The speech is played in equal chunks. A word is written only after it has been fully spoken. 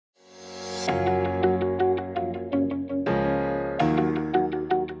It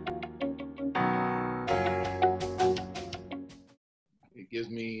gives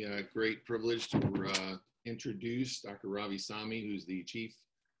me a great privilege to introduce Dr. Ravi Sami, who's the Chief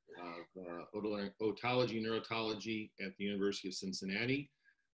of Otology, Neurotology at the University of Cincinnati.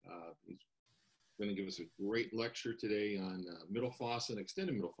 He's going to give us a great lecture today on middle fossa and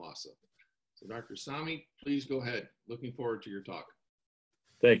extended middle fossa. So Dr. Sami, please go ahead. Looking forward to your talk.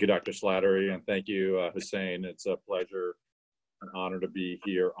 Thank you, Dr. Slattery, and thank you, Hussein. It's a pleasure, an honor to be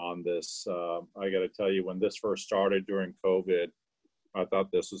here on this. I got to tell you, when this first started during COVID, I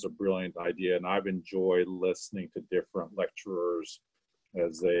thought this was a brilliant idea, and I've enjoyed listening to different lecturers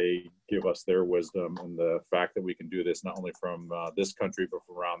as they give us their wisdom, and the fact that we can do this not only from this country, but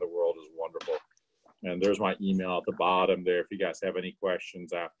from around the world is wonderful. And there's my email at the bottom there. If you guys have any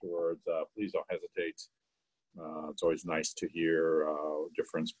questions afterwards, please don't hesitate. It's always nice to hear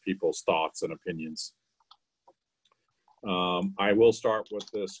different people's thoughts and opinions. I will start with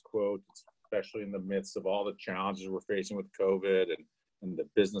this quote, especially in the midst of all the challenges we're facing with COVID and the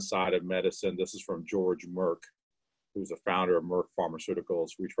business side of medicine. This is from George Merck, who's the founder of Merck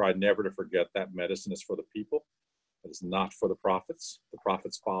Pharmaceuticals. We try never to forget that medicine is for the people. It is not for the profits. The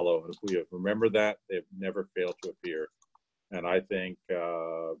profits follow. If we have remembered that, they've never failed to appear. And I think,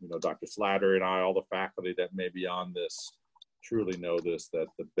 Dr. Slattery and I, all the faculty that may be on this, truly know this, that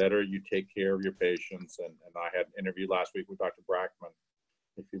the better you take care of your patients, and I had an interview last week with Dr. Brackman.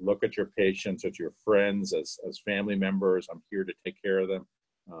 If you look at your patients, at your friends, as family members, I'm here to take care of them.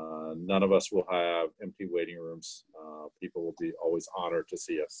 None of us will have empty waiting rooms. People will be always honored to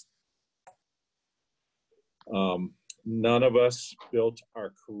see us. None of us built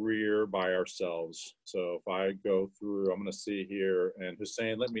our career by ourselves. So if I go through, I'm going to see here, and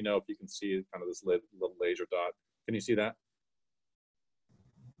Hussein, let me know if you can see kind of this little laser dot. Can you see that?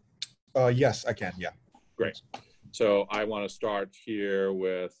 Yes, I can. Yeah. Great. So I want to start here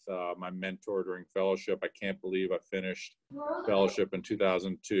with my mentor during fellowship. I can't believe I finished fellowship in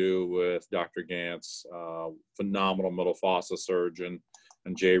 2002 with Dr. Gantz, phenomenal middle fossa surgeon,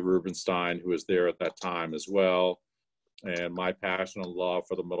 and Jay Rubenstein, who was there at that time as well. And my passion and love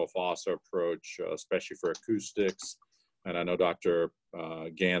for the middle fossa approach, especially for acoustics. And I know Dr.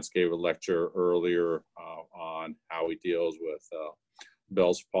 Gantz gave a lecture earlier on how he deals with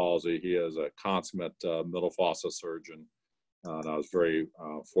Bell's palsy. He is a consummate middle fossa surgeon, and I was very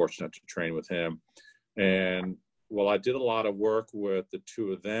fortunate to train with him. And while I did a lot of work with the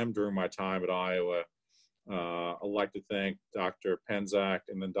two of them during my time at Iowa, I'd like to thank Dr. Penzak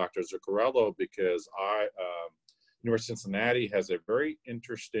and then Dr. Zuccarello, because University of Cincinnati has a very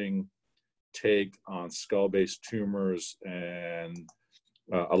interesting take on skull-based tumors and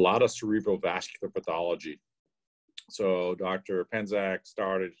a lot of cerebral vascular pathology. So Dr. Penzak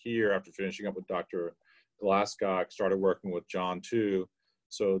started here after finishing up with Dr. Glasscock, started working with John too.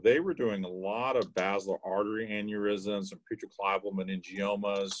 So they were doing a lot of basilar artery aneurysms and petroclival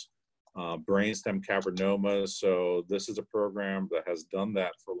meningiomas, brainstem cavernomas. So this is a program that has done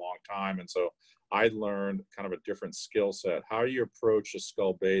that for a long time. And so I learned kind of a different skill set. How you approach a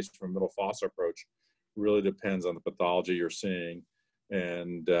skull base from a middle fossa approach really depends on the pathology you're seeing.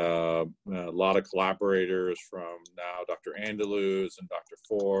 And a lot of collaborators from now Dr. Andaluz and Dr.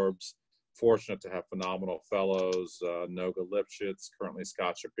 Forbes. Fortunate to have phenomenal fellows, Noga Lipschitz, currently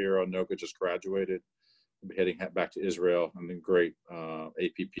Scott Shapiro. Noga just graduated. We'll be heading back to Israel, and then great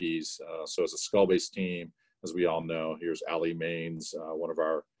APPs. So as a skull-based team, as we all know, here's Ali Maines, one of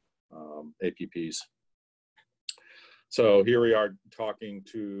our APPs. So here we are talking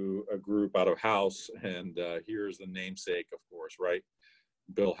to a group out of House, and here's the namesake, of course, right?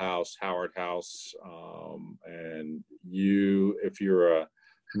 Bill House, Howard House, and you, if you're a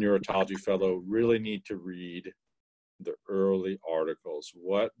neurotology fellow, really need to read the early articles.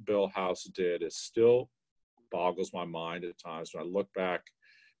 What Bill House did is still boggles my mind at times when I look back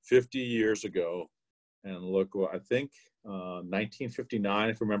 50 years ago and look what I think 1959,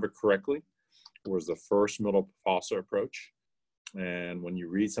 if I remember correctly, was the first middle fossa approach. And when you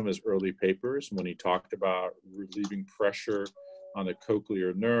read some of his early papers, when he talked about relieving pressure on the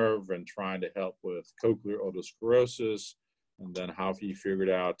cochlear nerve and trying to help with cochlear otosclerosis, and then how he figured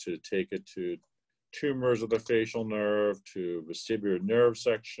out to take it to tumors of the facial nerve, to vestibular nerve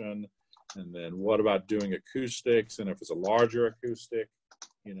section, and then what about doing acoustics, and if it's a larger acoustic,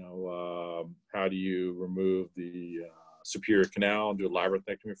 how do you remove the superior canal and do a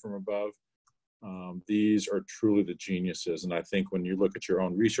labyrinthectomy from above? These are truly the geniuses, and I think when you look at your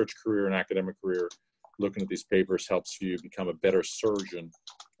own research career and academic career, looking at these papers helps you become a better surgeon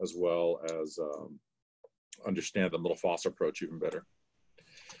as well as understand the middle fossa approach even better.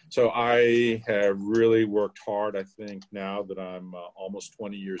 So I have really worked hard. I think now that I'm almost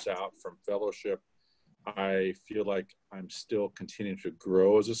 20 years out from fellowship, I feel like I'm still continuing to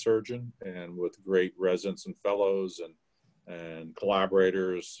grow as a surgeon, and with great residents and fellows and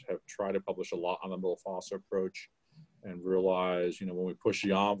collaborators have tried to publish a lot on the middle fossa approach, and realize, you know, when we push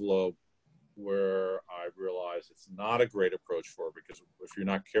the envelope, where I realize it's not a great approach for it, because if you're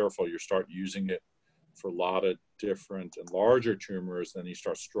not careful, you start using it for a lot of different and larger tumors, then you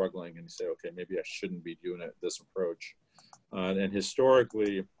start struggling and you say, okay, maybe I shouldn't be doing it this approach. And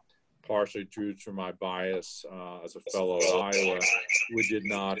historically, partially due to my bias as a fellow at Iowa, we did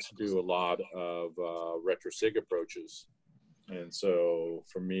not do a lot of retro-sig approaches. And so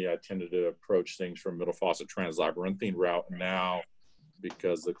for me, I tended to approach things from middle fossa translabyrinthine route. And now,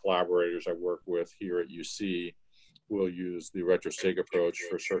 because the collaborators I work with here at UC will use the retro-sig approach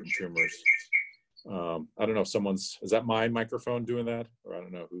for certain tumors. I don't know if is that my microphone doing that? Or I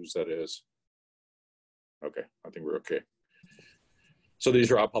don't know whose that is. Okay, I think we're okay. So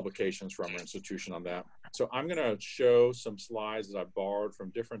these are our publications from our institution on that. So I'm gonna show some slides that I borrowed from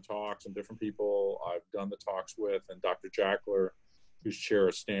different talks and different people I've done the talks with, and Dr. Jackler, who's chair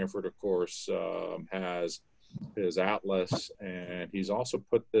at Stanford, of course, has his atlas, and he's also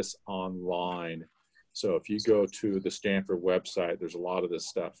put this online. So if you go to the Stanford website, there's a lot of this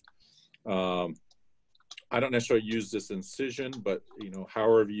stuff. I don't necessarily use this incision, but you know,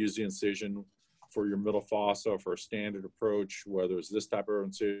 however you use the incision for your middle fossa for a standard approach, whether it's this type of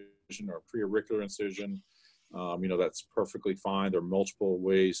incision or preauricular incision, you know, that's perfectly fine. There are multiple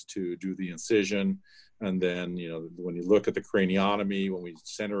ways to do the incision. And then, you know, when you look at the craniotomy, when we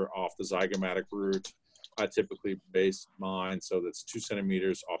center off the zygomatic root, I typically base mine so that's 2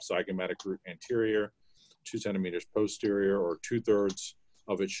 centimeters off zygomatic root anterior, 2 centimeters posterior, or 2/3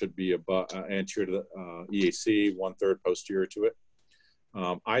 of it should be above, anterior to the EAC, 1/3 posterior to it.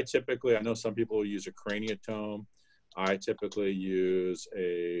 I know some people use a craniotome. I typically use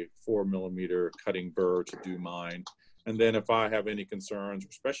a 4mm cutting burr to do mine. And then if I have any concerns,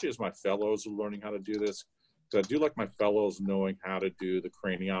 especially as my fellows are learning how to do this, because I do like my fellows knowing how to do the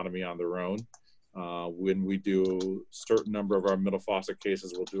craniotomy on their own. When we do a certain number of our middle fossa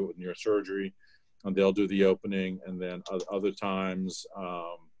cases, we'll do it with neurosurgery, and they'll do the opening. And then other times,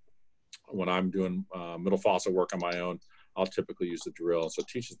 when I'm doing middle fossa work on my own, I'll typically use the drill. So it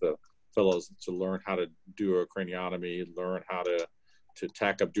teaches the fellows to learn how to do a craniotomy, learn how to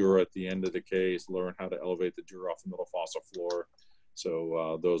tack up dura at the end of the case, learn how to elevate the dura off the middle fossa floor.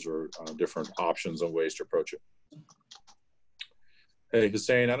 So those are different options and ways to approach it. Hey,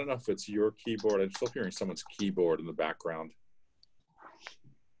 Hussein, I don't know if it's your keyboard. I'm still hearing someone's keyboard in the background.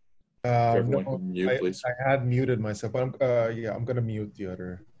 Everyone No, can mute, please. I had muted myself, but yeah, I'm gonna mute the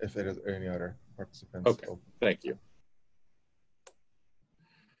other, if there is any other participants. Okay, thank you.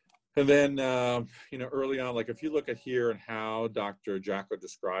 And then, you know, early on, like if you look at here and how Dr. Jackler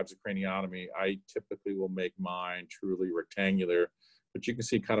describes a craniotomy, I typically will make mine truly rectangular, but you can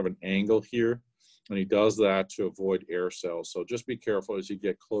see kind of an angle here, and he does that to avoid air cells. So just be careful as you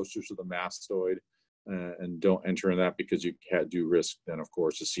get closer to the mastoid, and don't enter in that, because you do risk then, of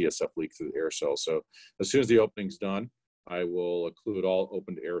course, a CSF leak through the air cells. So as soon as the opening's done, I will occlude all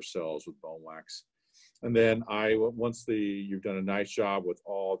opened air cells with bone wax. And then once you've done a nice job with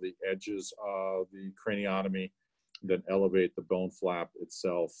all the edges of the craniotomy, then elevate the bone flap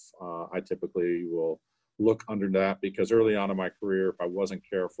itself. I typically will look under that, because early on in my career, if I wasn't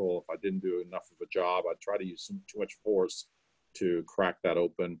careful, if I didn't do enough of a job, I'd try to use too much force to crack that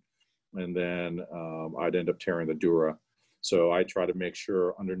open, and then I'd end up tearing the dura. So I try to make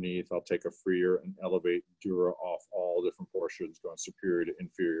sure underneath I'll take a freer and elevate dura off all different portions, going superior to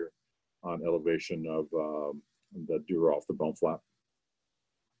inferior on elevation of the dura off the bone flap.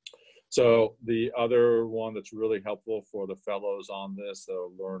 So the other one that's really helpful for the fellows on this,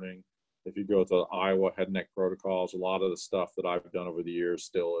 learning, if you go to the Iowa head and neck protocols, a lot of the stuff that I've done over the years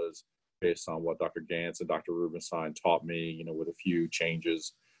still is based on what Dr. Gantz and Dr. Rubenstein taught me, you know, with a few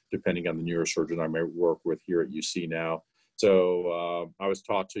changes depending on the neurosurgeon I may work with here at UC now. So I was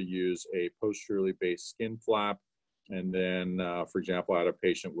taught to use a posteriorly based skin flap. And then, for example, I had a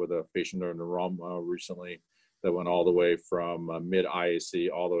patient with a facial neuroma recently that went all the way from mid-IAC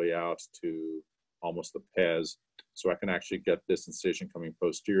all the way out to almost the pes. So I can actually get this incision coming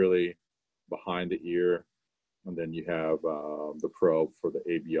posteriorly behind the ear. And then you have the probe for the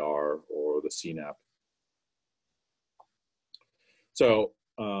ABR or the CNAP. So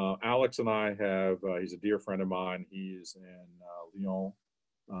Alex and I have, he's a dear friend of mine. He's in Lyon,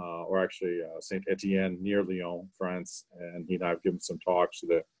 or actually Saint Etienne near Lyon, France. And he and I have given some talks to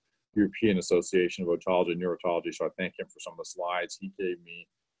the European Association of Otology and Neurotology. So I thank him for some of the slides he gave me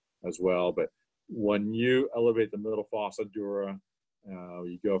as well. But when you elevate the middle fossa dura,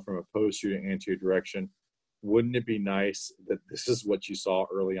 you go from a posterior to anterior direction. Wouldn't it be nice that this is what you saw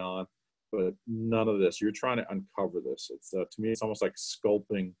early on? But none of this. You're trying to uncover this. It's to me, it's almost like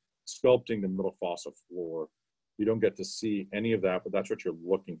sculpting the middle fossa floor. You don't get to see any of that, but that's what you're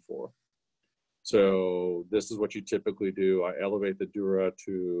looking for. So this is what you typically do. I elevate the dura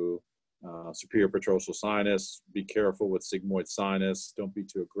to superior petrosal sinus. Be careful with sigmoid sinus. Don't be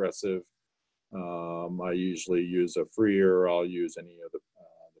too aggressive. I usually use a freer. I'll use any of the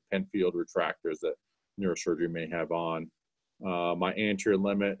Penfield retractors that neurosurgery may have on. My anterior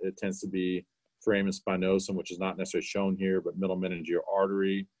limit, it tends to be foramen spinosum, which is not necessarily shown here, but middle meningeal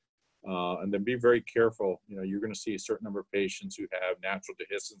artery. And then be very careful. You know, you're going to see a certain number of patients who have natural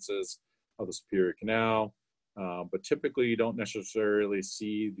dehiscences of the superior canal, but typically you don't necessarily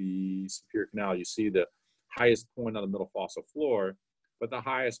see the superior canal. You see the highest point on the middle fossa floor, but the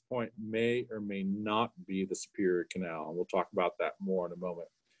highest point may or may not be the superior canal. And we'll talk about that more in a moment.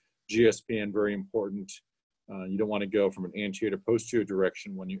 GSPN, very important. You don't want to go from an anterior to posterior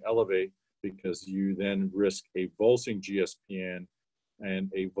direction when you elevate, because you then risk a volsing GSPN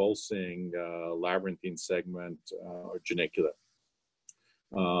and a volsing labyrinthine segment or geniculate.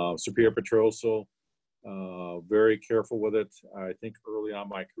 Superior petrosal, very careful with it. I think early on in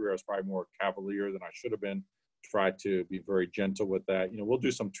my career, I was probably more cavalier than I should have been. Try to be very gentle with that. You know, we'll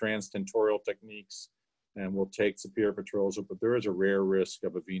do some transtentorial techniques and we'll take superior petrosal, but there is a rare risk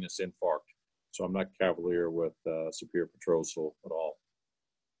of a venous infarct. So I'm not cavalier with superior petrosal at all.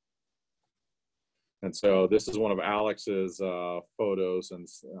 And so this is one of Alex's photos, and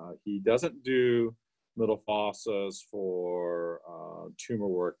he doesn't do middle fossas for tumor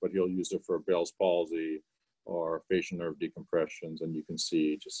work, but he'll use it for Bell's palsy or facial nerve decompressions. And you can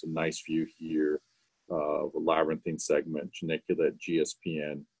see just a nice view here of a labyrinthine segment, geniculate,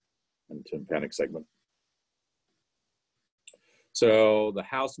 GSPN, and tympanic segment. So the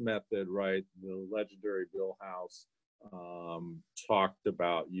House method, right, the legendary Bill House, talked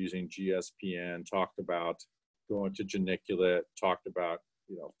about using GSPN, talked about going to geniculate, talked about,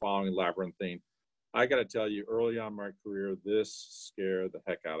 you know, following labyrinthine. I got to tell you, early on in my career, this scared the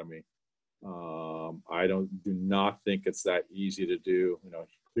heck out of me. I do not think it's that easy to do. You know,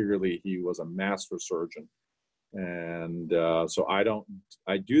 clearly he was a master surgeon. And so I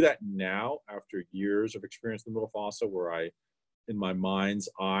do that now after years of experience in the middle fossa, where in my mind's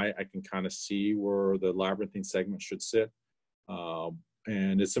eye, I can kind of see where the labyrinthine segment should sit.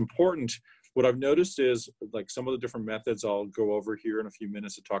 And it's important. What I've noticed is, like, some of the different methods I'll go over here in a few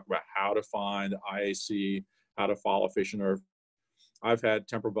minutes to talk about how to find the IAC, how to follow facial nerve. I've had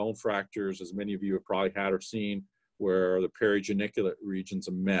temporal bone fractures, as many of you have probably had or seen, where the perigeniculate region's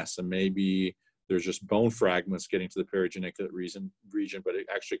a mess, and maybe there's just bone fragments getting to the perigeniculate region, but it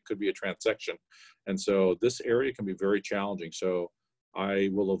actually could be a transection. And so this area can be very challenging. So I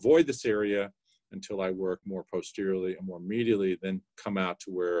will avoid this area until I work more posteriorly and more medially, then come out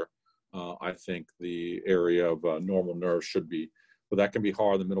to where I think the area of normal nerve should be. But that can be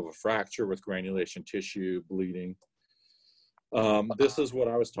hard in the middle of a fracture with granulation tissue, bleeding. This is what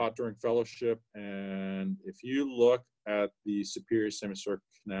I was taught during fellowship. And if you look at the superior semicircular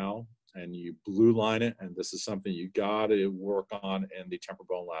canal and you blue line it, and this is something you got to work on in the temporal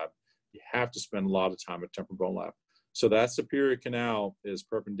bone lab, you have to spend a lot of time at temporal bone lab. So that superior canal is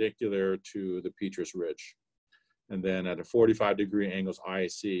perpendicular to the petrous ridge. And then at a 45-degree angles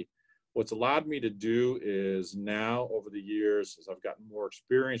IAC. What's allowed me to do is now, over the years, as I've gotten more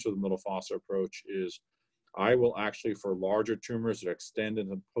experience with the middle fossa approach, is I will actually, for larger tumors that extend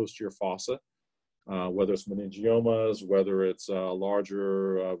into the posterior fossa, whether it's meningiomas, whether it's a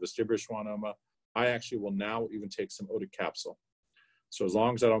larger vestibular schwannoma, I actually will now even take some otic capsule. So as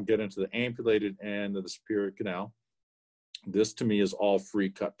long as I don't get into the ampulated end of the superior canal, this to me is all free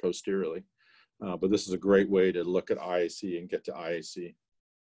cut posteriorly. But this is a great way to look at IAC and get to IAC.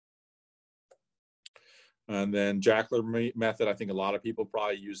 And then Jackler method, I think a lot of people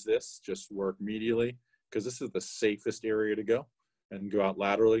probably use this, just work medially, because this is the safest area to go, and go out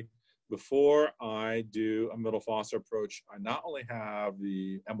laterally. Before I do a middle fossa approach, I not only have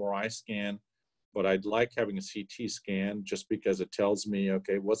the MRI scan, but I'd like having a CT scan, just because it tells me,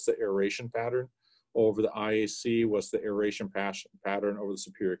 okay, what's the aeration pattern over the IAC? What's the aeration pattern over the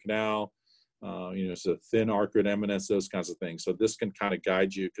superior canal? You know, so thin arcuate eminence, those kinds of things. So this can kind of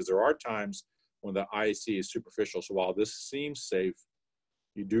guide you, because there are times when the IAC is superficial. So while this seems safe,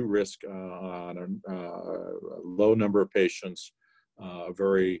 you do risk on a low number of patients, a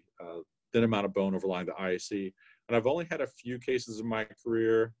very thin amount of bone overlying the IAC. And I've only had a few cases in my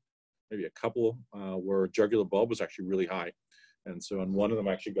career, maybe a couple, where jugular bulb was actually really high. And so, and one of them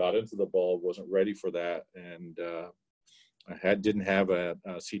actually got into the bulb, wasn't ready for that, and I didn't have a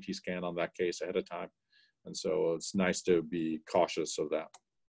CT scan on that case ahead of time. And so it's nice to be cautious of that.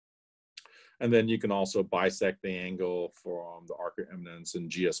 And then you can also bisect the angle from the arc of eminence and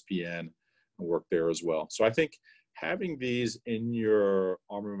GSPN and work there as well. So I think having these in your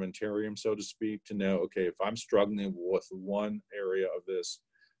armamentarium, so to speak, to know, okay, if I'm struggling with one area of this,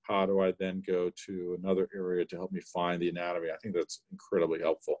 how do I then go to another area to help me find the anatomy? I think that's incredibly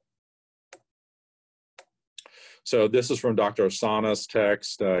helpful. So this is from Dr. Osana's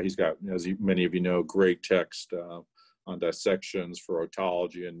text. He's got, as many of you know, great text on dissections for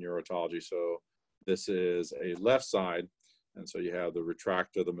otology and neurotology. So this is a left side. And so you have the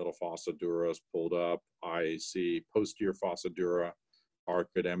retractor, the middle fossa dura is pulled up, IAC, posterior fossa dura, arc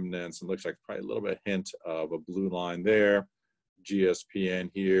at eminence, and looks like probably a little bit hint of a blue line there, GSPN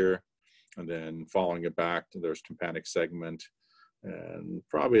here, and then following it back, there's tympanic segment, and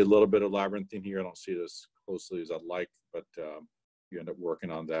probably a little bit of labyrinthine here. I don't see it as closely as I'd like, but you end up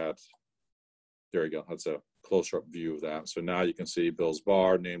working on that. There you go. That's a closer-up view of that. So now you can see Bill's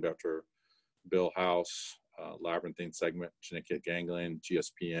bar, named after Bill House, labyrinthine segment, geniculate ganglion,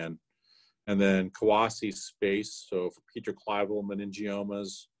 GSPN, and then Kawasi space. So for petroclival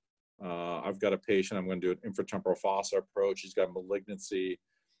meningiomas, I've got a patient, I'm going to do an infratemporal fossa approach. He's got malignancy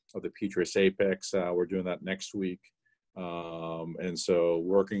of the petrous apex. We're doing that next week. And so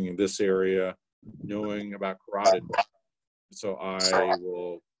working in this area, knowing about carotid. So I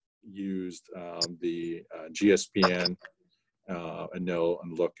will use the GSPN and know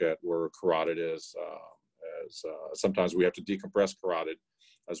and look at where carotid is. Sometimes we have to decompress carotid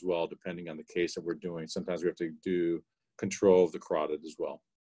as well, depending on the case that we're doing. Sometimes we have to do control of the carotid as well.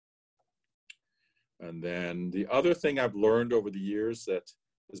 And then the other thing I've learned over the years that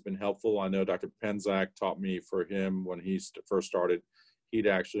has been helpful, I know Dr. Penzak taught me, for him when he first started, he'd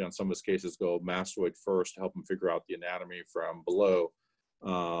actually on some of his cases go mastoid first to help him figure out the anatomy from below,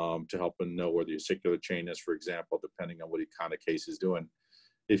 to help him know where the ossicular chain is, for example, depending on what kind of case he's doing.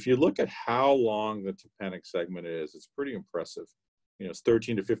 If you look at how long the tympanic segment is, it's pretty impressive. You know, it's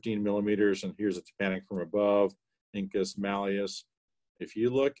 13 to 15 millimeters, and here's a tympanic from above, incus malleus. If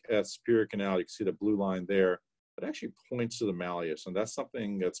you look at superior canal, you can see the blue line there. It actually points to the malleus, and that's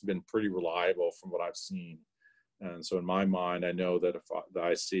something that's been pretty reliable from what I've seen. And so in my mind, I know that if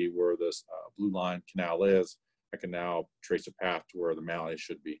I see where this blue line canal is, I can now trace a path to where the malleus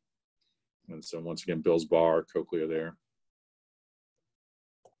should be. And so once again, Bill's bar, cochlea there.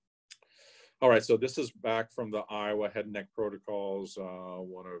 All right, so this is back from the Iowa head and neck protocols,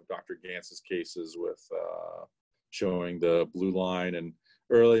 one of Dr. Gantz's cases with showing the blue line. And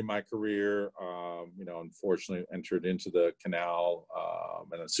early in my career, you know, unfortunately entered into the canal.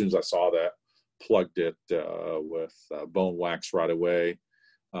 And as soon as I saw that, plugged it with bone wax right away.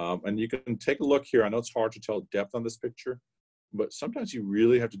 And you can take a look here. I know it's hard to tell depth on this picture, but sometimes you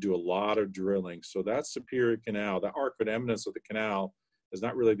really have to do a lot of drilling. So that superior canal, that arc of eminence of the canal, is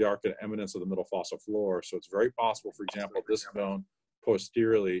not really the arc of eminence of the middle fossa floor. So it's very possible, for example, this bone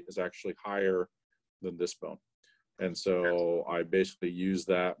posteriorly is actually higher than this bone. And so I basically use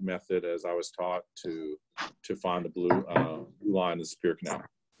that method as I was taught to find the blue line in the superior canal.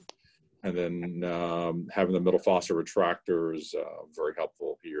 And then having the middle fossa retractor is very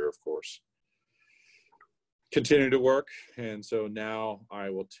helpful here, of course. Continue to work. And so now I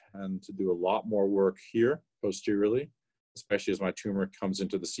will tend to do a lot more work here posteriorly, especially as my tumor comes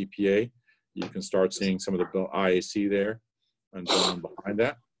into the CPA. You can start seeing some of the IAC there and bone behind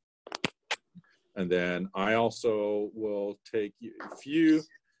that. And then I also will take, if you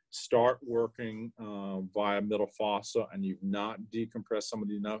start working via middle fossa and you've not decompressed some of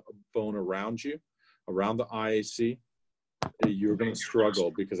the bone around you, around the IAC, you're going to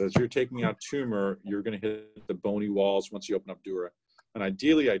struggle, because as you're taking out tumor, you're going to hit the bony walls once you open up dura. And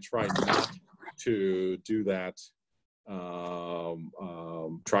ideally, I try not to do that.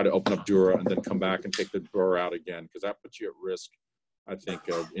 Try to open up dura and then come back and take the burr out again, because that puts you at risk, I think,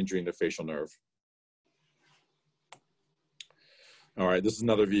 of injuring the facial nerve. All right, this is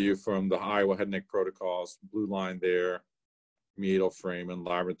another view from the Iowa head and neck protocols. Blue line there, meatal foramen,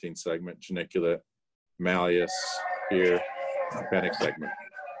 labyrinthine segment, geniculate, malleus here, tympanic segment.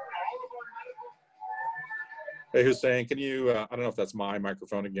 Hey, Hussein, can you, I don't know if that's my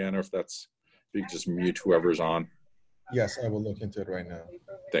microphone again, or if that's, if you can just mute whoever's on. Yes, I will look into it right now.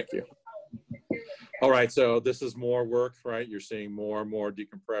 Thank you. All right, so this is more work, right? You're seeing more and more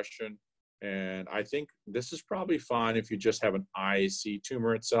decompression. And I think this is probably fine if you just have an IAC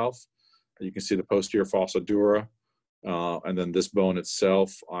tumor itself. You can see the posterior fossa dura. And then this bone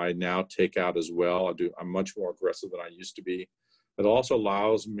itself, I now take out as well. I'm much more aggressive than I used to be. It also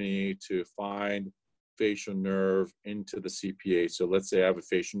allows me to find facial nerve into the CPA. So let's say I have a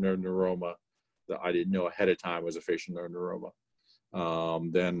facial nerve neuroma that I didn't know ahead of time was a facial nerve neuroma.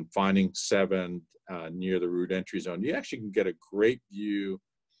 Then finding 7 near the root entry zone, you actually can get a great view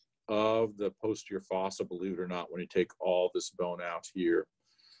of the posterior fossa, believe it or not, when you take all this bone out here.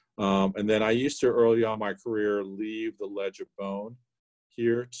 And then I used to, early on in my career, leave the ledge of bone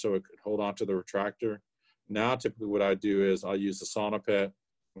here so it could hold on to the retractor. Now, typically what I do is I'll use the sonopet.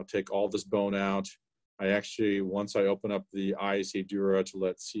 I'll take all this bone out. I actually, once I open up the IAC dura to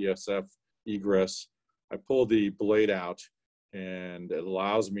let CSF egress, I pull the blade out, and it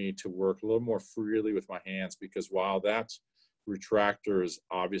allows me to work a little more freely with my hands, because while that retractor is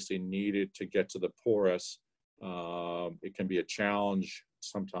obviously needed to get to the porous, it can be a challenge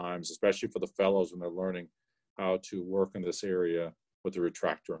sometimes, especially for the fellows when they're learning how to work in this area with the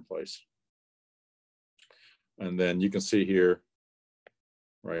retractor in place. And then you can see here,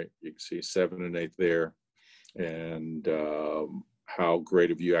 right, you can see 7 and 8 there, and how great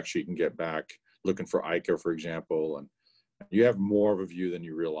a view actually you can get back looking for ICA, for example, and you have more of a view than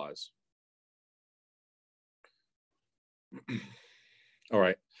you realize. All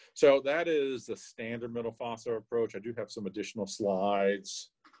right, so that is the standard middle fossa approach. I do have some additional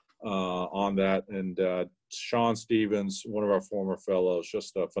slides on that, and Sean Stevens, one of our former fellows,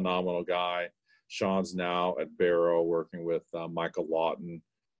 just a phenomenal guy. Sean's now at Barrow working with Michael Lawton,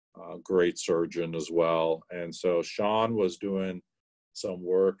 great surgeon as well. And so Sean was doing some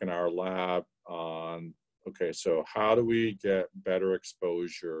work in our lab on, okay, so how do we get better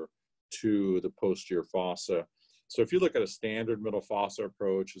exposure to the posterior fossa? So if you look at a standard middle fossa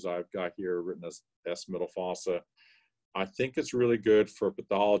approach, as I've got here written as S middle fossa, I think it's really good for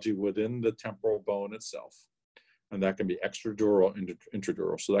pathology within the temporal bone itself. And that can be extradural,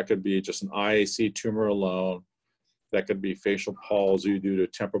 intradural. So that could be just an IAC tumor alone. That could be facial palsy due to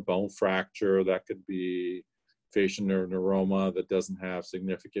temporal bone fracture. That could be facial nerve neuroma that doesn't have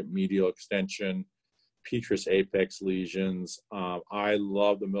significant medial extension, petrous apex lesions. I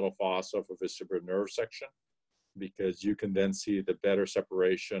love the middle fossa for vestibular nerve section, because you can then see the better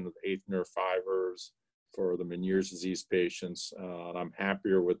separation of 8th nerve fibers for the Meniere's disease patients. And I'm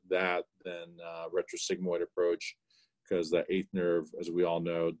happier with that than retrosigmoid approach, because the 8th nerve, as we all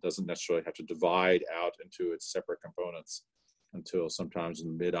know, doesn't necessarily have to divide out into its separate components until sometimes in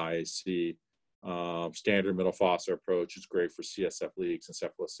the mid-IAC. Standard middle fossa approach is great for CSF leaks and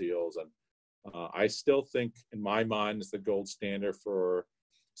cephaloceles. And I still think, in my mind, it's the gold standard for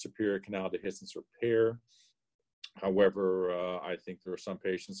superior canal dehiscence repair. However, I think there are some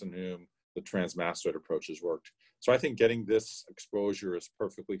patients in whom the transmastoid approach has worked. So I think getting this exposure is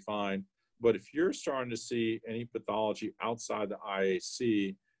perfectly fine. But if you're starting to see any pathology outside the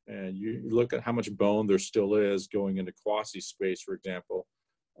IAC, and you look at how much bone there still is going into quasi space, for example,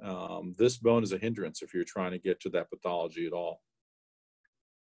 this bone is a hindrance if you're trying to get to that pathology at all.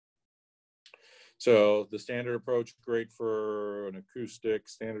 So the standard approach, great for an acoustic,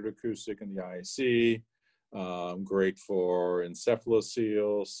 standard acoustic in the IAC. Great for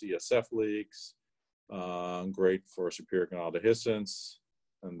encephalocele, CSF leaks, great for superior canal dehiscence,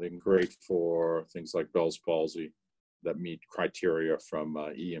 and then great for things like Bell's palsy that meet criteria from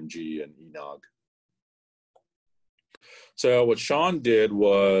EMG and ENOG. So what Sean did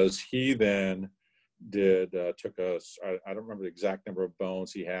was he then took us, I don't remember the exact number of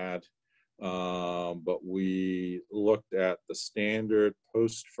bones he had, but we looked at the standard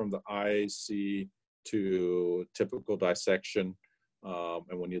post from the IAC to typical dissection,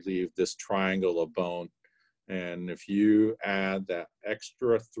 and when you leave this triangle of bone, and if you add that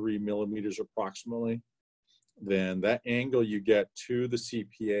extra 3 millimeters approximately, then that angle you get to the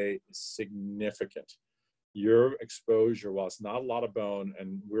CPA is significant. Your exposure, while it's not a lot of bone,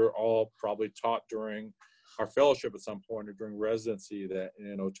 and we're all probably taught during our fellowship at some point or during residency that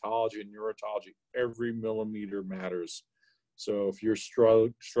in otology and neurotology, every millimeter matters. So if you're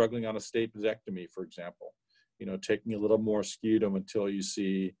struggling on a stapesectomy, for example, you know, taking a little more scutum until you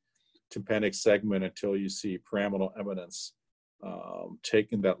see tympanic segment, until you see pyramidal eminence,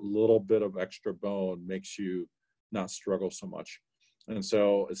 taking that little bit of extra bone makes you not struggle so much. And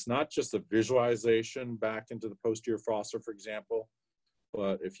so it's not just the visualization back into the posterior fossa, for example,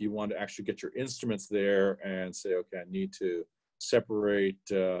 but if you want to actually get your instruments there and say, okay, I need to separate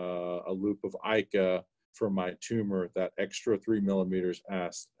a loop of ICA for my tumor, that extra 3 millimeters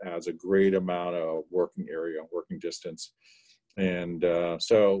adds a great amount of working area, working distance. And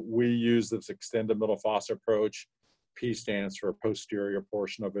so we use this extended middle fossa approach. P stands for posterior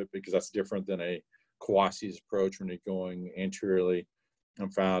portion of it, because that's different than a Kawasi's approach when you're going anteriorly,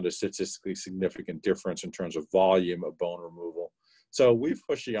 and found a statistically significant difference in terms of volume of bone removal. So we've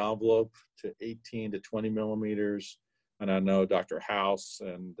pushed the envelope to 18 to 20 millimeters. And I know Dr. House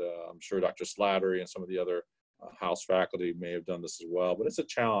and I'm sure Dr. Slattery and some of the other House faculty may have done this as well, but it's a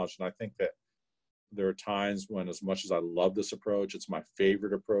challenge. And I think that there are times when, as much as I love this approach, it's my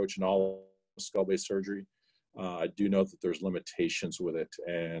favorite approach in all skull-based surgery. I do know that there's limitations with it.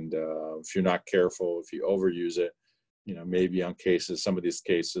 And if you're not careful, if you overuse it, you know, maybe on cases, some of these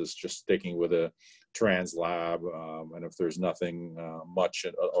cases, just sticking with a translab, and if there's nothing much,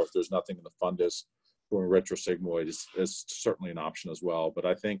 or if there's nothing in the fundus, going retrosigmoid is certainly an option as well. But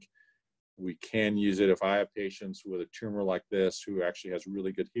I think we can use it if I have patients with a tumor like this who actually has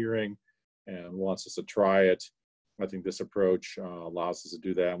really good hearing and wants us to try it. I think this approach allows us to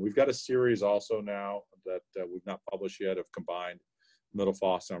do that. And we've got a series also now that we've not published yet of combined middle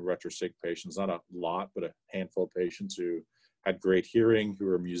fossa and retrosig patients. Not a lot, but a handful of patients who had great hearing, who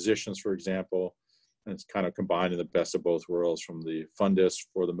are musicians, for example. And it's kind of combining the best of both worlds, from the fundus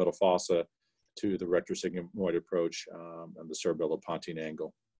for the middle fossa to the retrosigmoid approach and the cerebellopontine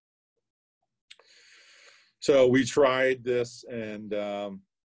angle. So we tried this and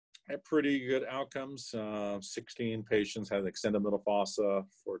had pretty good outcomes. 16 patients had extended middle fossa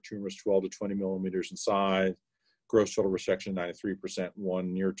for tumors 12 to 20 millimeters in size. Gross total resection 93%,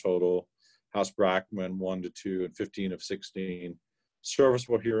 1 near total. House Brackman 1 to 2 and 15 of 16.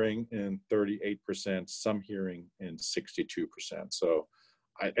 Serviceable hearing in 38%, some hearing in 62%. So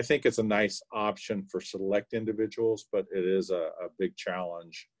I think it's a nice option for select individuals, but it is a big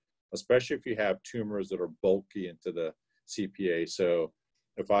challenge, especially if you have tumors that are bulky into the CPA. So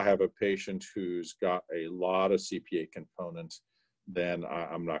if I have a patient who's got a lot of CPA components, then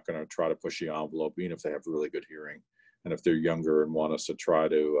I'm not going to try to push the envelope, even if they have really good hearing. And if they're younger and want us to try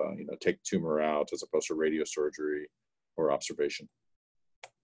to you know, take tumor out as opposed to radiosurgery or observation.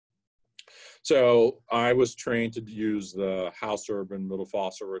 So I was trained to use the House Urban middle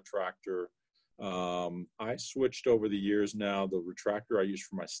fossa retractor. I switched over the years now. The retractor I use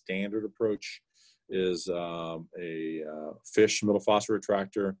for my standard approach is a Fish middle fossa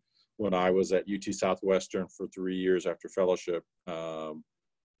retractor. When I was at UT Southwestern for 3 years after fellowship,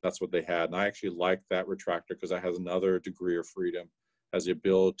 that's what they had. And I actually liked that retractor because it has another degree of freedom, has the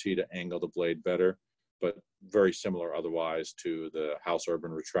ability to angle the blade better, but very similar otherwise to the House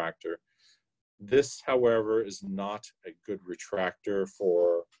Urban retractor. This, however, is not a good retractor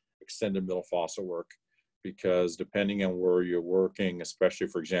for extended middle fossa work, because depending on where you're working, especially,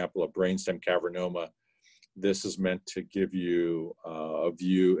 for example, a brainstem cavernoma, this is meant to give you a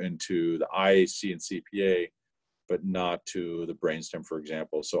view into the IAC and CPA, but not to the brainstem, for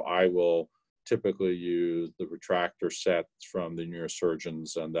example. So I will typically use the retractor sets from the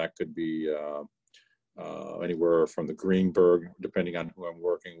neurosurgeons, and that could be anywhere from the Greenberg, depending on who I'm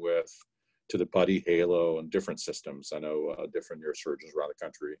working with, to the Buddy Halo, and different systems. I know different neurosurgeons around the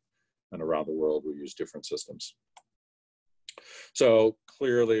country and around the world will use different systems. So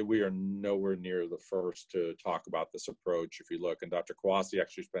clearly we are nowhere near the first to talk about this approach. If you look, and Dr. Kawase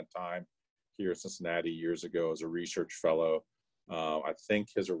actually spent time here in Cincinnati years ago as a research fellow. I think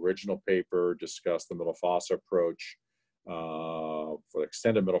his original paper discussed the middle fossa approach, for the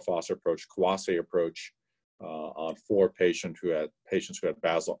extended middle fossa approach, Kawase approach, on 4 patients who had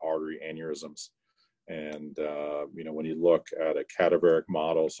basal artery aneurysms. And you know, when you look at a cadaveric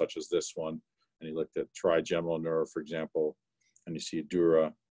model such as this one, and you looked at trigeminal nerve, for example, and you see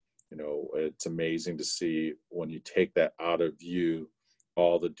dura, you know, it's amazing to see when you take that out of view,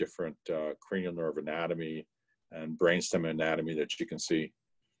 all the different cranial nerve anatomy and brainstem anatomy that you can see.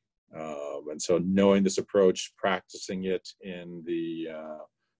 And so knowing this approach, practicing it in the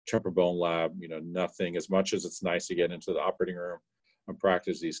temporal bone lab, you know, nothing, as much as it's nice to get into the operating room and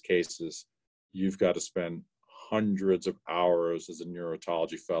practice these cases, you've got to spend hundreds of hours as a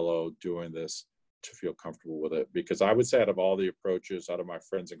neurotology fellow doing this to feel comfortable with it. Because I would say, out of all the approaches, out of my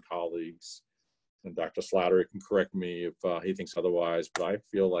friends and colleagues, and Dr. Slattery can correct me if he thinks otherwise, but I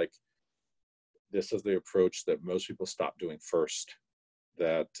feel like this is the approach that most people stop doing first.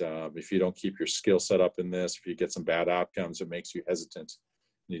 That if you don't keep your skill set up in this, if you get some bad outcomes, it makes you hesitant,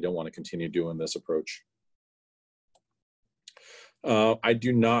 and you don't want to continue doing this approach.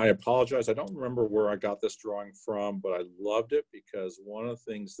 I apologize, I don't remember where I got this drawing from, but I loved it because one of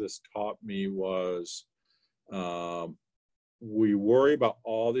the things this taught me was we worry about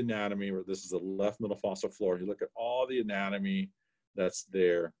all the anatomy, or this is the left middle fossa floor. You look at all the anatomy that's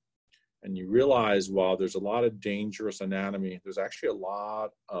there, and you realize while there's a lot of dangerous anatomy, there's actually a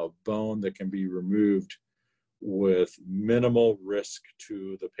lot of bone that can be removed with minimal risk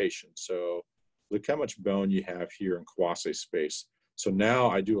to the patient. So look how much bone you have here in Kawase space. So now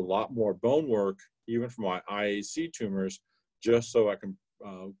I do a lot more bone work, even for my IAC tumors, just so I can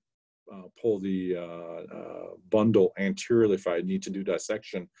pull the bundle anteriorly if I need to do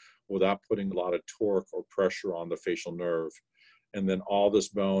dissection without putting a lot of torque or pressure on the facial nerve. And then all this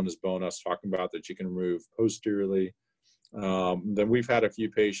bone is bone I was talking about that you can remove posteriorly. Then we've had a few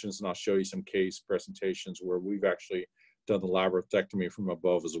patients, and I'll show you some case presentations where we've actually done the labyrinthectomy from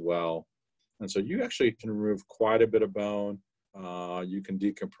above as well. And so you actually can remove quite a bit of bone. You can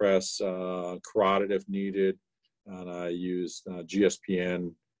decompress carotid if needed. And I use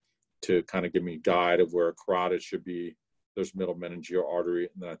GSPN to kind of give me a guide of where a carotid should be. There's middle meningeal artery.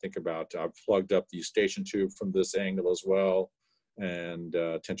 And then I think about, I've plugged up the eustachian tube from this angle as well, and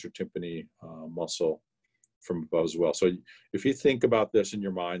tensor tympani muscle from above as well. So if you think about this in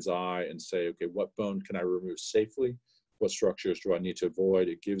your mind's eye and say, okay, what bone can I remove safely? What structures do I need to avoid?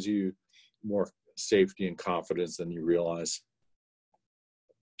 It gives you more safety and confidence than you realize.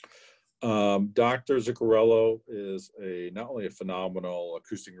 Dr. Zuccarello is not only a phenomenal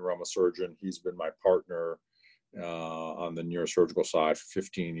acoustic neurosurgeon, he's been my partner on the neurosurgical side for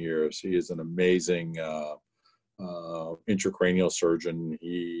 15 years. He is an amazing intracranial surgeon.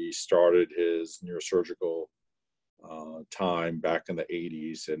 He started his neurosurgical time back in the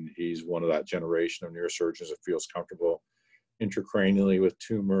 80s, and he's one of that generation of neurosurgeons that feels comfortable intracranially with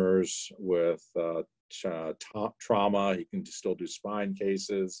tumors, with trauma. He can still do spine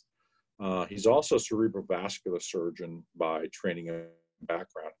cases. He's also a cerebrovascular surgeon by training and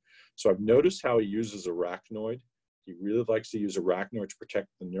background. So I've noticed how he uses arachnoid. He really likes to use arachnoid to protect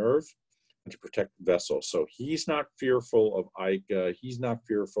the nerve and to protect the vessel. So he's not fearful of ICA. He's not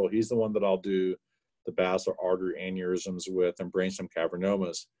fearful. He's the one that I'll do the basilar artery aneurysms with and brainstem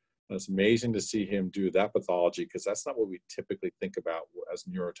cavernomas. And it's amazing to see him do that pathology, because that's not what we typically think about as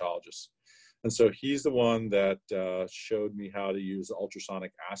neurotologists. And so he's the one that showed me how to use the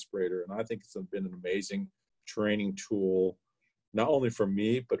ultrasonic aspirator. And I think it's been an amazing training tool, not only for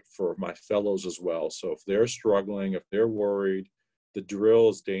me, but for my fellows as well. So if they're struggling, if they're worried, the drill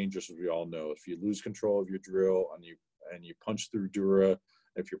is dangerous, as we all know. If you lose control of your drill and you punch through dura,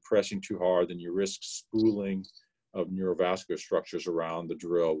 if you're pressing too hard, then you risk spooling of neurovascular structures around the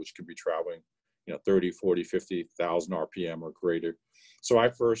drill, which could be traveling 30, 40, 50,000 RPM or greater. So I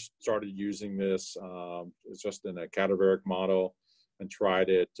first started using this just in a cadaveric model and tried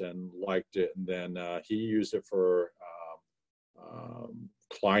it and liked it. And then he used it for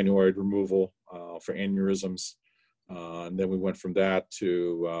clinoid removal for aneurysms. And then we went from that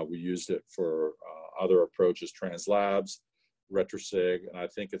to, we used it for other approaches, translabs, retrosig, and I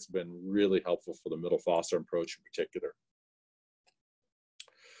think it's been really helpful for the middle fossa approach in particular.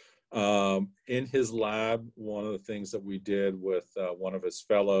 In his lab, one of the things that we did with one of his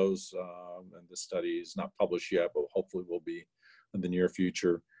fellows, and this study is not published yet, but hopefully will be in the near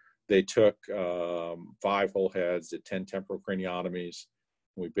future, they took 5 whole heads, did 10 temporal craniotomies.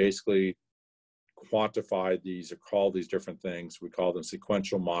 We basically quantified these, or called these different things. We call them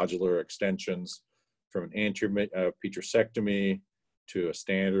sequential modular extensions, from an anterior petrosectomy to a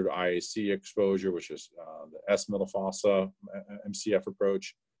standard IAC exposure, which is the S middle fossa MCF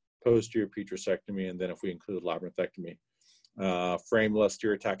approach, posterior petrosectomy, and then if we include labyrinthectomy. Frameless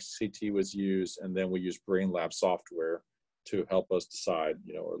stereotactic CT was used, and then we used BrainLab software to help us decide,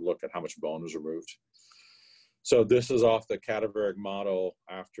 or look at how much bone was removed. So this is off the cadaveric model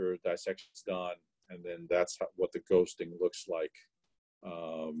after dissection is done, and then that's what the ghosting looks like.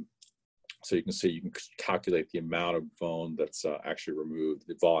 So you can see, you can calculate the amount of bone that's actually removed,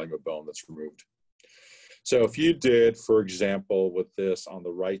 the volume of bone that's removed. So if you did, for example, with this on the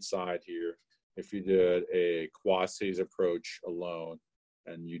right side here, if you did a quad-C's approach alone,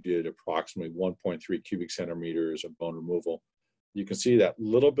 and you did approximately 1.3 cubic centimeters of bone removal, you can see that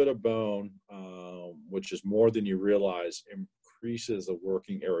little bit of bone, which is more than you realize, increases the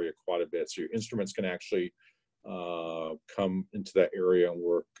working area quite a bit. So your instruments can actually come into that area and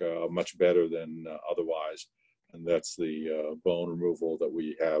work much better than otherwise. And that's the bone removal that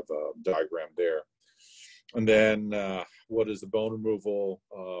we have diagrammed there. And then what is the bone removal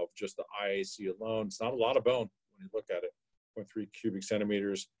of just the IAC alone? It's not a lot of bone when you look at it, 0.3 cubic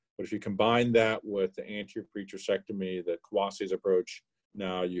centimeters. But if you combine that with the anterior petrosectomy, the Kawasi's approach,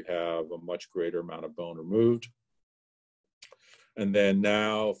 now you have a much greater amount of bone removed. And then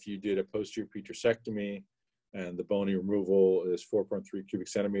now if you did a posterior petrosectomy, and the bony removal is 4.3 cubic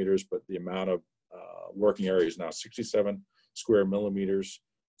centimeters, but the amount of working area is now 67 square millimeters.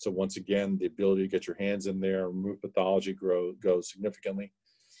 So once again, the ability to get your hands in there and remove pathology goes significantly.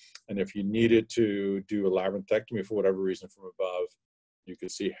 And if you needed to do a labyrinthectomy for whatever reason from above, you can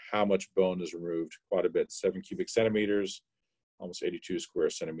see how much bone is removed, quite a bit, 7 cubic centimeters, almost 82 square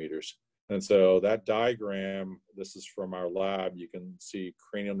centimeters. And so that diagram, this is from our lab, you can see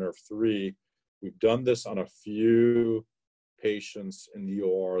cranial nerve 3. We've done this on a few patients in the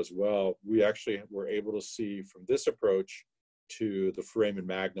OR as well. We actually were able to see from this approach to the foramen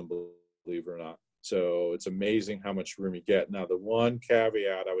magnum, believe it or not. So it's amazing how much room you get. Now, the one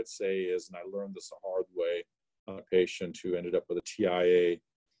caveat I would say is, and I learned this the hard way on a patient who ended up with a TIA,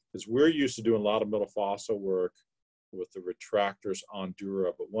 is we're used to doing a lot of middle fossa work with the retractors on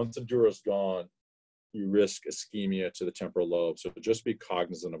dura, but once the dura is gone, you risk ischemia to the temporal lobe. So just be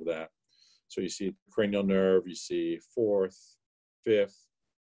cognizant of that. So you see cranial nerve, you see 4th, 5th,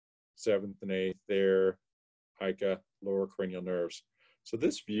 7th, and 8th there, HICA, lower cranial nerves. So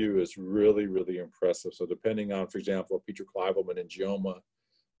this view is really, really impressive. So depending on, for example, a petroclival meningioma,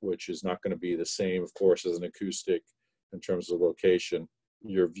 which is not going to be the same, of course, as an acoustic in terms of location,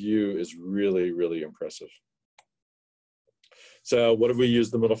 your view is really, really impressive. So what have we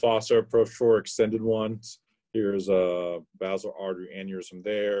used the middle fossa approach for? Extended ones. Here's a basilar artery aneurysm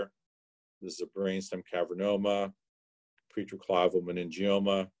there. This is a brainstem cavernoma, petroclival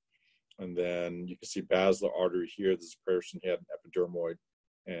meningioma. And then you can see basilar artery here. This person had an epidermoid.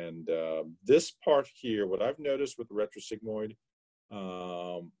 And this part here, what I've noticed with retrosigmoid,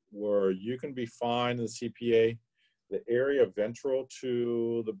 where you can be fine in the CPA, the area ventral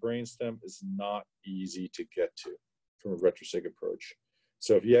to the brainstem is not easy to get to from a retrosig approach.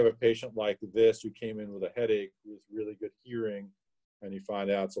 So if you have a patient like this who came in with a headache with really good hearing, and you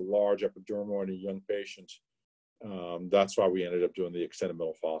find out it's a large epidermoid in a young patient, that's why we ended up doing the extended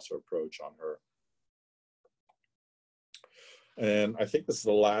middle fossa approach on her. And I think this is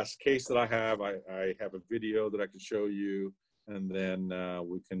the last case that I have. I have a video that I can show you, and then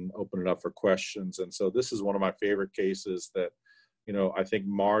we can open it up for questions. And so this is one of my favorite cases that, you know, I think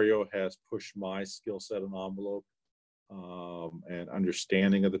Mario has pushed my skill set and envelope and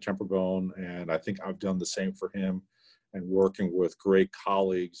understanding of the temporal bone. And I think I've done the same for him. And working with great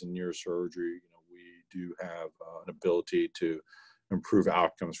colleagues in neurosurgery, you know, we do have an ability to improve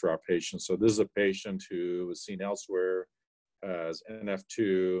outcomes for our patients. So this is a patient who was seen elsewhere as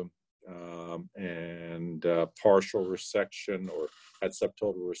NF2 and partial resection or had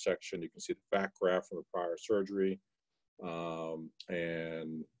subtotal resection. You can see the back graft from the prior surgery.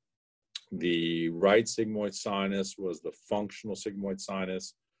 And the right sigmoid sinus was the functional sigmoid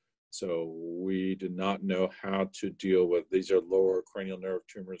sinus. So we did not know how to deal with, these are lower cranial nerve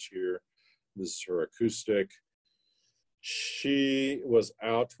tumors here. This is her acoustic. She was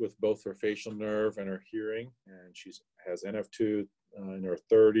out with both her facial nerve and her hearing, and she has NF2 in her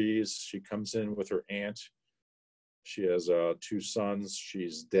 30s. She comes in with her aunt. She has 2 sons.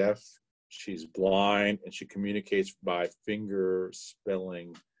 She's deaf, she's blind, and she communicates by finger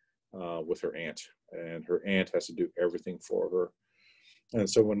spelling with her aunt. And her aunt has to do everything for her. And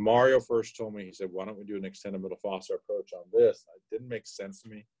so when Mario first told me, he said, why don't we do an extended middle fossa approach on this? It didn't make sense to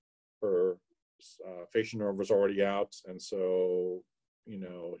me. Her facial nerve was already out. And so, you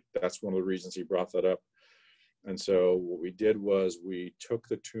know, that's one of the reasons he brought that up. And so what we did was we took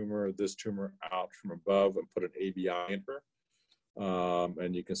the tumor, this tumor out from above and put an ABI in her.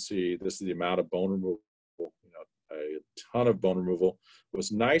 And you can see this is the amount of bone removal, you know, a ton of bone removal.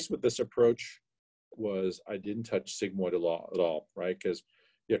 What's nice with this approach was I didn't touch sigmoid at all, right? Because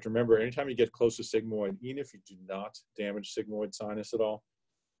you have to remember, anytime you get close to sigmoid, even if you do not damage sigmoid sinus at all,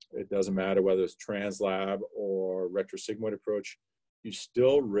 it doesn't matter whether it's translab or retrosigmoid approach, you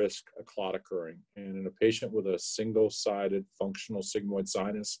still risk a clot occurring. And in a patient with a single-sided functional sigmoid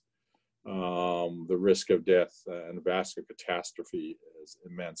sinus, the risk of death and vascular catastrophe is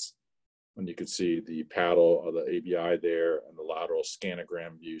immense. And you can see the paddle of the ABI there and the lateral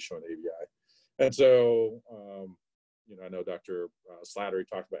scanogram view showing the ABI. And so, you know, I know Dr. Slattery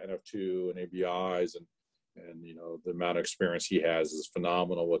talked about NF2 and ABIs, and you know, the amount of experience he has is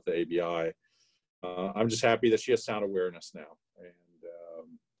phenomenal with the ABI. I'm just happy that she has sound awareness now. And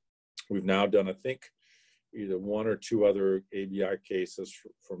we've now done, I think, either 1 or 2 other ABI cases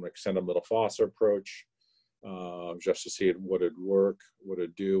from an extended middle fossa approach, just to see would it work, would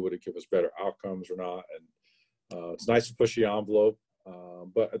it do, would it give us better outcomes or not. And it's nice to push the envelope,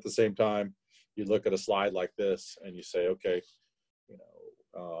 but at the same time, you look at a slide like this and you say, okay, you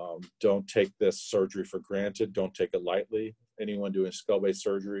know, don't take this surgery for granted. Don't take it lightly. Anyone doing skull-based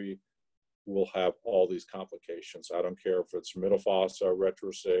surgery will have all these complications. I don't care if it's middle fossa,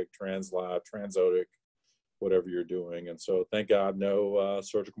 retrosig, translab, transotic, whatever you're doing. And so thank God, no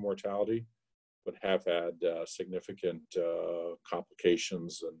surgical mortality, but have had significant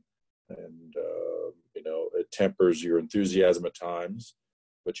complications, and you know, it tempers your enthusiasm at times,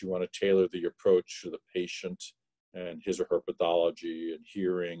 but you want to tailor the approach to the patient and his or her pathology and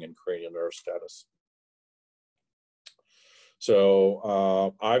hearing and cranial nerve status.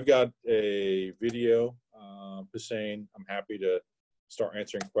 So I've got a video, Hussein. I'm happy to start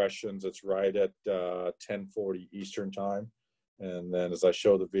answering questions. It's right at 10:40 Eastern time. And then as I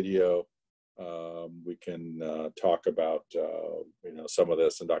show the video, we can talk about some of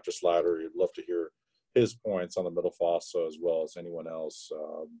this. And Dr. Slatter, you'd love to hear his points on the middle fossa as well as anyone else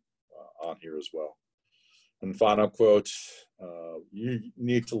on here as well. And final quote, you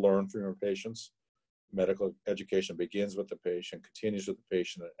need to learn from your patients. Medical education begins with the patient, continues with the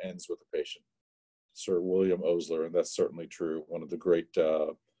patient, and ends with the patient. Sir William Osler, and that's certainly true, one of the great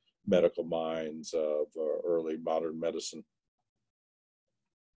medical minds of early modern medicine.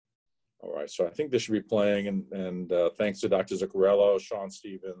 All right, so I think this should be playing, and thanks to Dr. Zuccarello, Sean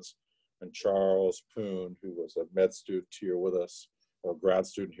Stevens, and Charles Poon, who was a med student here with us, or grad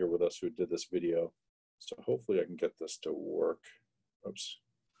student here with us, who did this video. So hopefully I can get this to work. Oops,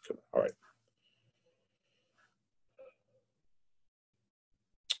 all right.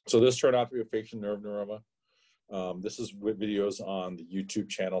 So this turned out to be a facial nerve neuroma. This is videos on the YouTube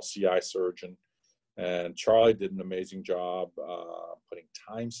channel CI Surgeon. And Charlie did an amazing job putting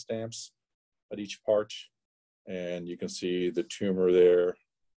timestamps at each part. And you can see the tumor there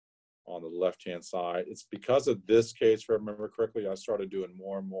on the left-hand side. It's because of this case, if I remember correctly, I started doing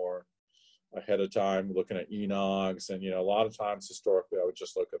more and more ahead of time, looking at ENOGs. And, a lot of times historically, I would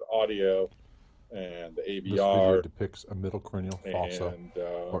just look at audio and the ABR. This video depicts a middle cranial fossa, and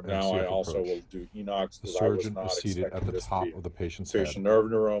or now MCF I also approach. will do ENOGs The because I was surgeon not is seated at expecting the this top to be of the patient's facial head. nerve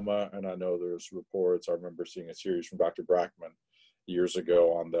neuroma, and I know there's reports. I remember seeing a series from Dr. Brackman years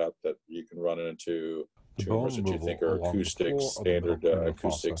ago on that you can run into The tumors bone that you think are removal along the acoustics, floor of the middle standard cranial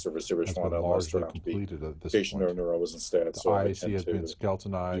acoustics fossa of vestibular has been schwannomas largely turn out to be completed at this facial nerve point. neuromas instead. The So I IAC tend has been to do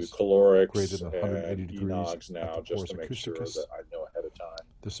skeletonized calorics greater than 180 and degrees ENOGs at now the just pores to make sure acousticus. that I know ahead of time.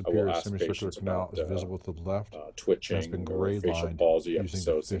 The I will superior ask semicircular patients canal about is visible to the left and has twitching been or gray facial lined palsy using the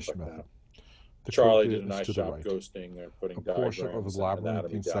episodes, things fish like method. that. The Charlie cochlea did a is nice to the job right. ghosting and putting A portion of diagrams the and anatomy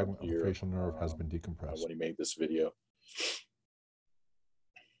labyrinthine down segment of the here facial nerve has been decompressed. when he made this video.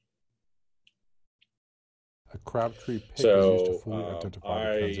 A Crabtree pig is used to fully So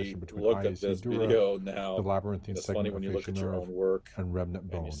identify the transition between look at IAC this dura, video the now. labyrinthine It's funny segment when of you look facial at your nerve, own work and remnant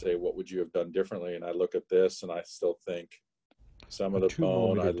and you bone. say, what would you have done differently? And I look at this and I still think some of A the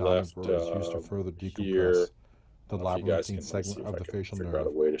bone I 2 millimeter left diamond burr is used to further here. decompress the If you guys labyrinthine can let me see segment if of I the can facial figure out a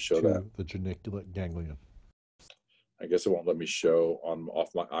nerve way to show that. to the geniculate ganglion. I guess it won't let me show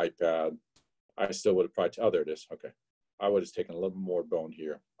off my iPad. I still would have probably, oh, there it is. Okay. I would have taken a little more bone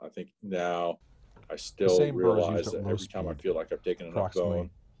here. I think now I still realize that every time I feel like I've taken enough bone,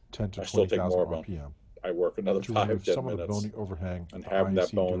 10 to I still take 20,000 more bone. RPM. I work another To 5, remove 10 some of the minutes bony overhang, and the having that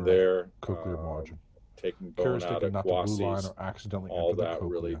IAC bone dura, there, cochlear margin. taking Care bone is out taken of not to blue line quases, or accidentally all enter the that cochlea,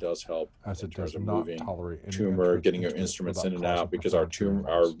 really does help as in it terms does of not moving tolerate any tumor, entrance getting your into it instruments in without and out causing because our profound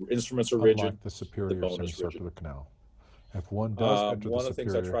tear our loss, instruments are rigid, unlike the the superior bone is rigid. semicircular canal. If one does enter the One of the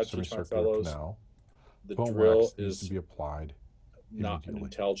things I superior try to teach my semicircular fellows, canal, the bone drill wax needs to is be applied not an immediately.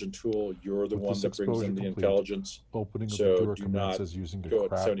 intelligent tool. You're the With one this that brings exposure in the complete, intelligence. opening of the So dura do not commences using a go at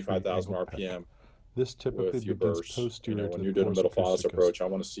Crabtree 75,000 angled pick. RPM This typically with your begins bursts. posterior to When the you're doing a pores middle fossa acousticus approach, I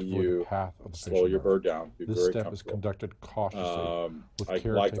want to see to avoid the you path of the slow facial your nerve. bird down. Be This very step is comfortable. conducted cautiously, with I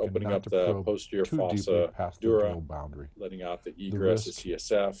care like taken opening not up to the probe posterior too deeply fossa past the dura, dural boundary. letting out the The egress of risk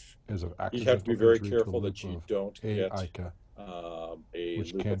CSF. is of You have to accidental be very injury to a careful loop that you of don't get AICA, a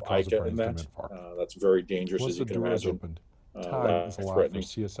which loop can of cause a ICA in brainstem that. infarct. That's very dangerous, Once as you the can dura is imagine. opened, time is allowed for Life-threatening.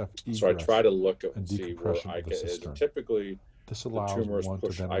 CSF So I try egress to look at and and see where decompression of the ICA is. cistern. And typically, This the allows tumors one to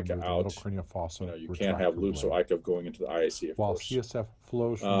push then ICA remove the middle out. cranial fossa You can't have loops of retractably. ICA going into the IAC, of While course. CSF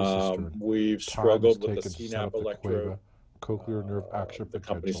flows from the cistern, We've time is struggled with the taken to set CNAP up the electrode. quava, cochlear nerve action The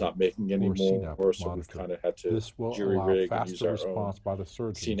company's potential, not making any or more, CNAP so we've monitor. kind of had to This will jury allow rig and use faster our own response by the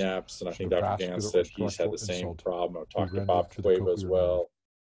surgeons CNAPs. And I should think a Dr. Gans vascular or said he's had structural the same insult problem. I've be talked to rendered Bob to the Quave as cochlear nerve. well,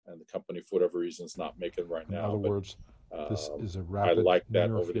 and the company, for whatever reason, is not making them right In now. other But words, this is a I rapid like that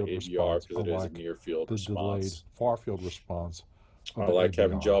near over the field ABR response, because it is a unlike near field the delayed response. far field response of I the like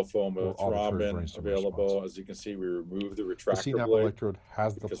having ABR, gel foam or with auditory thrombin brainstem available. response. As you can see, we remove the The retractor CNAP blade electrode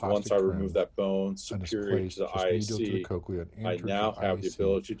has the because once plastic I trim remove that bone and is superior to placed the just medial to the IAC, cochlea and I entered now to the have the IAC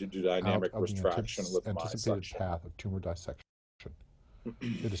ability to do out dynamic of the retraction with my anticipated suction. path of tumor dissection.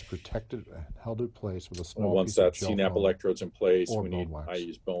 It is protected and held in place with a small Once piece of that gel CNAP foam electrode's in place, or I bone wax.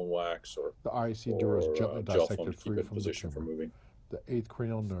 use bone wax or The IAC dura is gently gel foam to dissected keep free it in from the position for tumor. moving. The 8th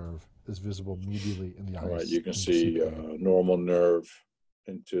cranial nerve is visible medially in the All right, IAC. you can see normal nerve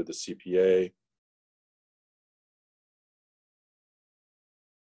into the CPA.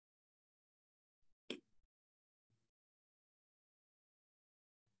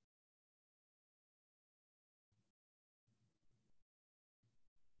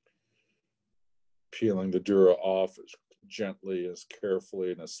 peeling the dura off as gently, as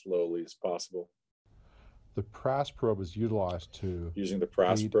carefully, and as slowly as possible. The PRAS probe is utilized to Using the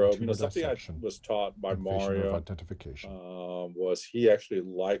PRAS aid probe, tumor something I dissection was taught by and facial nerve Mario identification. was he actually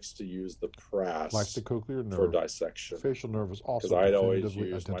likes to use the PRAS Like the cochlear for nerve, dissection. facial nerve is also Because I'd always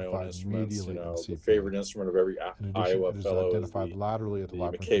definitively use my own identified instruments, medially in the the CPA. favorite instrument of every In addition, Iowa it is fellow is identified the laterally at the McCabe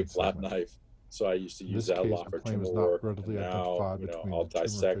labyrinthine flat segment. knife. So I used to In use this that a case, lot a for plane tumor is not work. readily And now, identified between I'll the tumor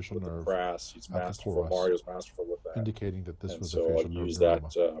and dissect facial with the nerve PRAS. He's at the masterful. porus, Mario's masterful with that. indicating that this And was a so I'll facial nerve use that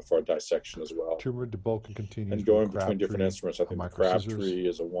neuroma. for dissection as well. Tumor debulking continues And going with between different Crabtree, instruments, I a think the micro scissors, Crabtree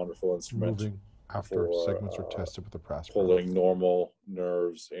is a wonderful instrument moving after for segments are tested with the PRAS probe. pulling normal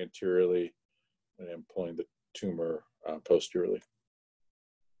nerves anteriorly and pulling the tumor posteriorly.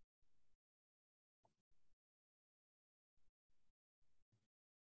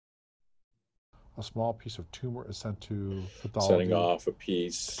 A small piece of tumor is sent to pathology, Sending off a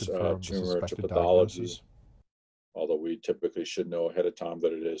piece to confirm the tumor to suspected pathology, diagnosis. although we typically should know ahead of time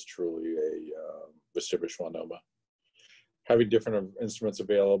that it is truly a vestibular schwannoma. Having different instruments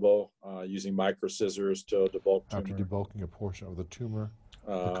available, using micro scissors to debulk After tumor. debulking a portion of the tumor,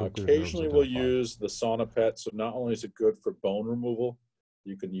 the cochlear nerve is Occasionally we'll identified. use the sonopet. So not only is it good for bone removal,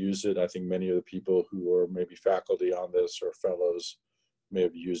 you can use it. I think many of the people who are maybe faculty on this or fellows may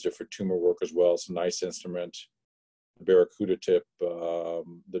have used it for tumor work as well. It's a nice instrument. The Barracuda tip,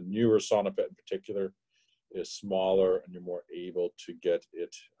 the newer sonopet in particular, is smaller and you're more able to get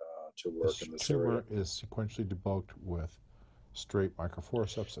it to work in this area. Tumor is sequentially debulked with straight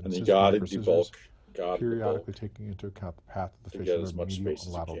microforceps And you got to debulk, periodically taking into account the path of the to facial get as nerve much medial space and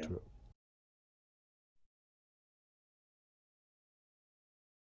as you lateral can. to it.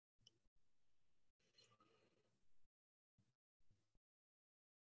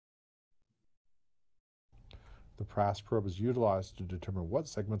 The PRAS probe is utilized to determine what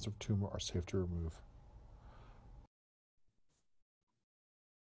segments of tumor are safe to remove.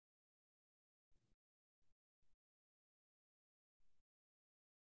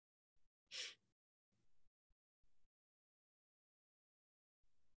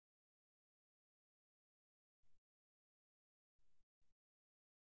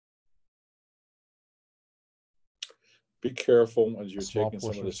 Be careful as you're A small taking some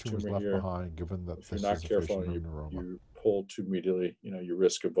of portion of this tumor is tumor left here. behind, given that If you're this not is a careful facial and nerve neuroma. you pull too immediately, you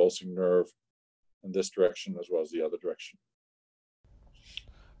risk convulsing nerve in this direction as well as the other direction.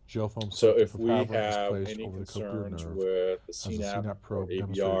 Gel foam So selected if for we pavlin is have placed any over the cochlear concerns nerve with the as the CNAP CNAP or probe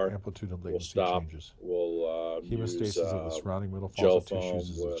demonstrated ABR, amplitude and we'll latency stop. changes. We'll use Hemostasis of the surrounding middle gel fossa tissues foam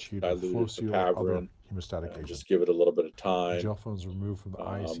is with achieved with flow diluted seal or other epaverin hemostatic and agent. just give it a little bit of The time. gel foam is removed from the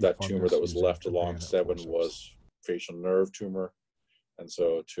IEC That fundus tumor that was using left a along bayonet 7 forceps. was facial nerve tumor. And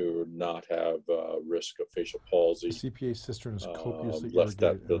so to not have risk of facial palsy, The CPA cistern is copiously left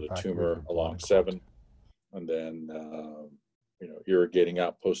that irrigated bit and of evacuated tumor with blood along and 7, clot. and then irrigating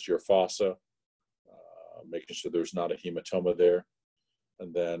out posterior fossa, making sure there's not a hematoma there.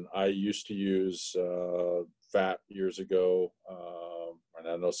 And then I used to use fat years ago, and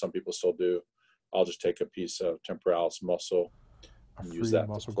I know some people still do. I'll just take a piece of temporalis muscle A and free use that to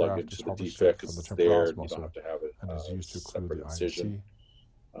muscle plug graft is into the harvested defect from because the it's there temporalis and you don't muscle have to have it and is used to occlude separate the incision.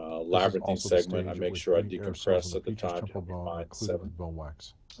 IEC. Labyrinthine also the segment, I stage at make which sure I weak air cells decompress in at the petrous time to temporal help me bone are find occluded 7. with bone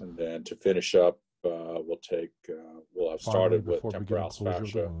wax. And then to finish up, we'll have started with Before beginning temporalis closure of the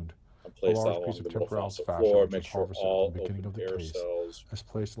fascia wound, and a place that large along piece of the middle temporalis fossa fascia, floor. which Make was sure harvested at all the beginning open of the air case, cells is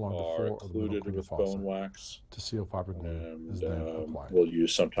placed along the are floor of the middle occluded cleaner with fossa bone wax. to seal fiber glue is then applied. We'll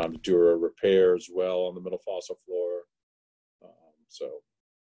use sometimes dura repair as well on the middle fossa floor. So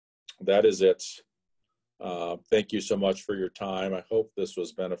that is it. Thank you so much for your time. I hope this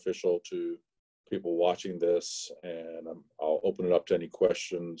was beneficial to people watching this, and I'll open it up to any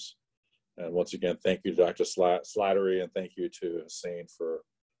questions. And once again, thank you to Dr. Slattery, and thank you to Hussein for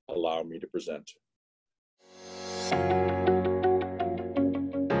allowing me to present.